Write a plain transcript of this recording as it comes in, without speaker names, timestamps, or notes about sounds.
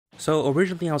So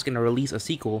originally I was going to release a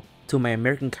sequel to my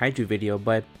American Kaiju video,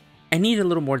 but I needed a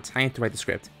little more time to write the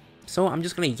script, so I'm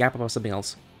just going to yap about something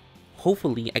else.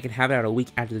 Hopefully I can have it out a week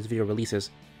after this video releases.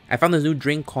 I found this new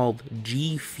drink called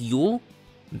G Fuel.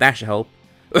 That should help.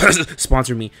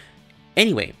 Sponsor me.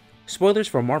 Anyway, spoilers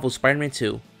for Marvel's Spider-Man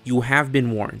 2. You have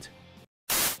been warned.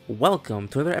 Welcome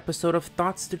to another episode of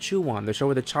Thoughts to Chew On, the show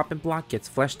where the chop and block gets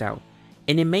fleshed out.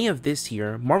 And in May of this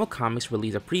year, Marvel Comics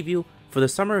released a preview for the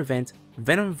summer event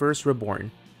Venomverse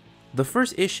Reborn. The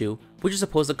first issue, which is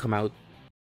supposed to come out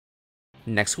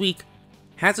next week,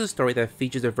 has a story that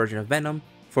features a version of Venom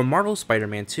for Marvel's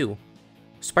Spider-Man 2.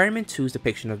 Spider-Man 2's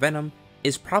depiction of Venom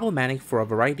is problematic for a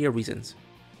variety of reasons.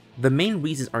 The main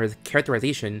reasons are his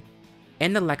characterization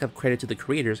and the lack of credit to the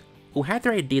creators who had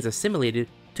their ideas assimilated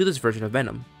to this version of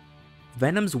Venom.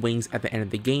 Venom's wings at the end of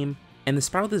the game and the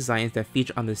spiral designs that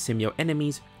feature on the symbiote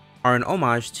enemies are an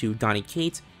homage to Donny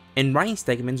Cates and Ryan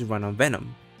Stegman's run on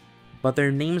Venom, but their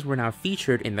names were not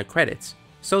featured in the credits,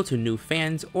 so to new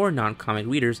fans or non-comic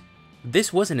readers,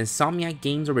 this was an Insomniac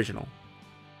Games original.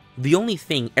 The only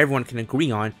thing everyone can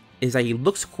agree on is that he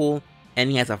looks cool and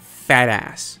he has a fat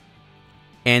ass.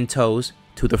 And toes,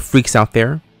 to the freaks out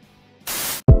there.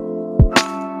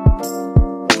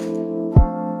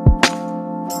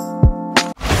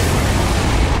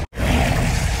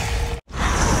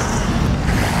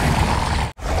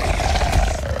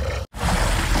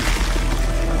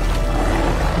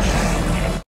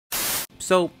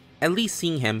 So, at least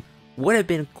seeing him would have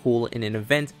been cool in an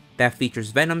event that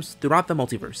features Venoms throughout the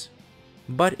multiverse.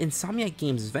 But Insomniac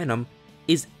Games' Venom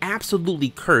is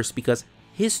absolutely cursed because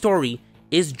his story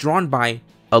is drawn by,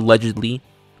 allegedly,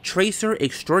 tracer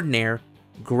extraordinaire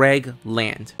Greg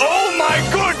Land. Oh my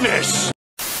goodness!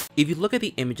 If you look at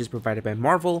the images provided by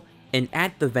Marvel and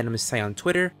at the Venom site on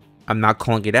Twitter, I'm not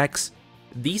calling it X,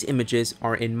 these images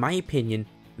are, in my opinion,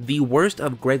 the worst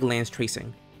of Greg Land's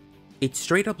tracing. It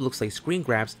straight up looks like screen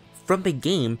grabs from the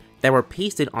game that were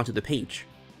pasted onto the page.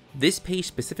 This page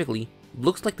specifically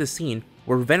looks like the scene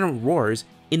where Venom roars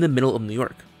in the middle of New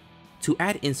York. To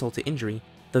add insult to injury,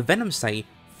 the Venom site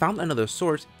found another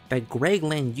source that Greg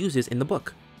Land uses in the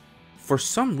book. For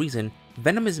some reason,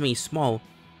 Venom is made small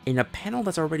in a panel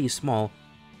that's already small,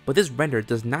 but this render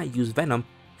does not use Venom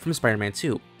from Spider-Man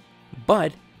 2,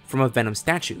 but from a Venom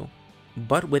statue,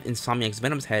 but with Insomniac's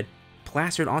Venom's head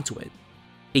plastered onto it.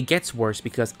 It gets worse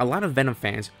because a lot of Venom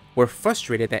fans were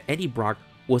frustrated that Eddie Brock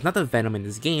was not the Venom in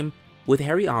this game, with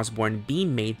Harry Osborn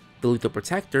being made the Lethal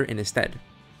Protector in his stead.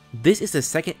 This is the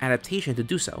second adaptation to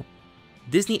do so.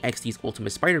 Disney XD's Ultimate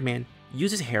Spider-Man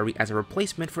uses Harry as a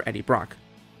replacement for Eddie Brock.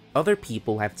 Other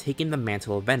people have taken the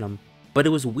mantle of Venom, but it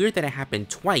was weird that it happened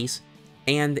twice,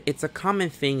 and it's a common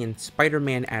thing in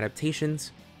Spider-Man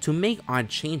adaptations to make odd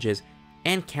changes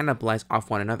and cannibalize off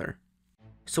one another.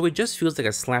 So it just feels like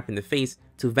a slap in the face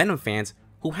to Venom fans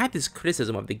who had this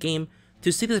criticism of the game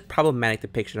to see this problematic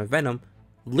depiction of Venom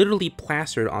literally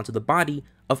plastered onto the body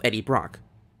of Eddie Brock.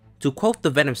 To quote the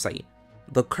Venom site,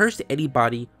 the cursed Eddie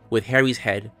body with Harry's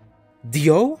head.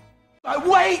 Dio?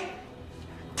 Wait!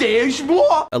 There's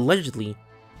more! Allegedly,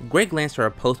 Greg Land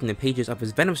started posting the pages of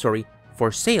his Venom story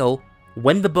for sale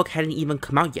when the book hadn't even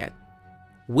come out yet,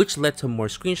 which led to more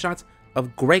screenshots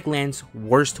of Greg Land's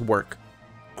worst work.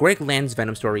 Greg Land's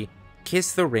Venom story,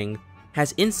 Kiss the Ring,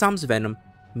 has Insom's Venom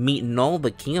meet Null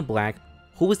the King of Black,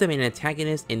 who was the main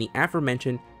antagonist in the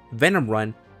aforementioned Venom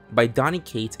run by Donny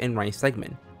Cates and Ryan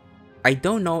Stegman. I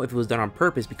don't know if it was done on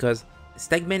purpose because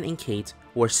Stegman and Cates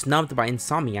were snubbed by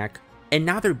Insomniac, and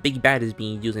now their big bad is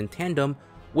being used in tandem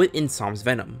with Insom's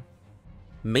Venom.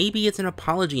 Maybe it's an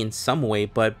apology in some way,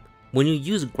 but when you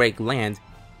use Greg Land,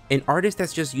 an artist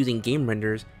that's just using game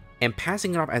renders and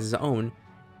passing it off as his own,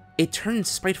 it turns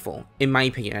spiteful, in my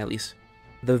opinion at least.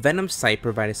 The Venom site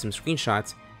provided some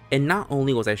screenshots, and not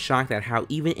only was I shocked at how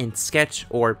even in sketch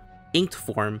or inked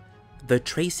form, the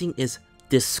tracing is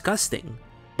disgusting,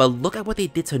 but look at what they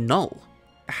did to Null.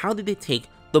 How did they take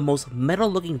the most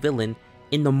metal looking villain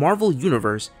in the Marvel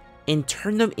universe and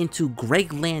turn them into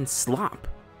Greg Land slop?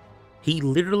 He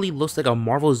literally looks like a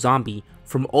Marvel zombie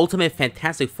from Ultimate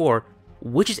Fantastic Four,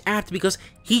 which is apt because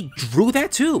he drew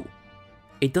that too.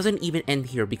 It doesn't even end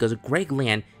here because Greg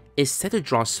Land is set to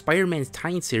draw Spider-Man's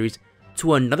tie-in series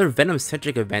to another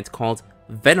Venom-centric event called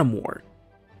Venom War.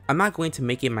 I'm not going to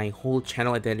make it my whole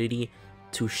channel identity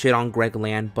to shit on Greg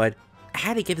Land, but I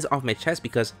had to get this off my chest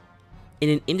because in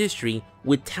an industry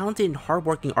with talented and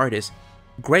hardworking artists,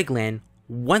 Greg Land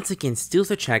once again steals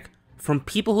the check from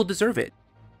people who deserve it.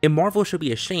 And Marvel should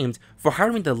be ashamed for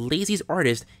hiring the laziest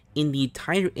artist in the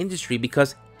entire industry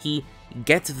because he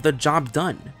gets the job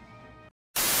done.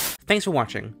 Thanks for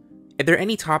watching. If there are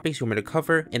any topics you want me to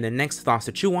cover in the next Thoughts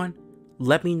to Chew On,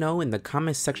 let me know in the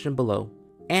comments section below.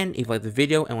 And if you liked the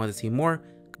video and want to see more,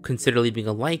 consider leaving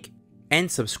a like and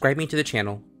subscribing to the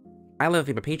channel. I love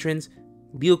my patrons,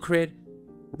 Leocrid,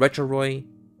 RetroRoy,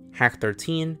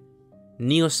 Hack13,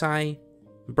 Neosci,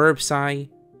 Burbsci,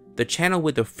 the channel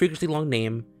with the freakishly long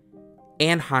name,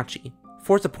 and Hachi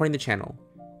for supporting the channel.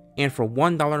 And for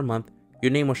 $1 a month,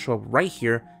 your name will show up right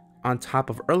here on top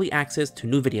of early access to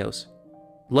new videos.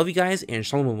 Love you guys, and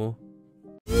shamalamoomoo.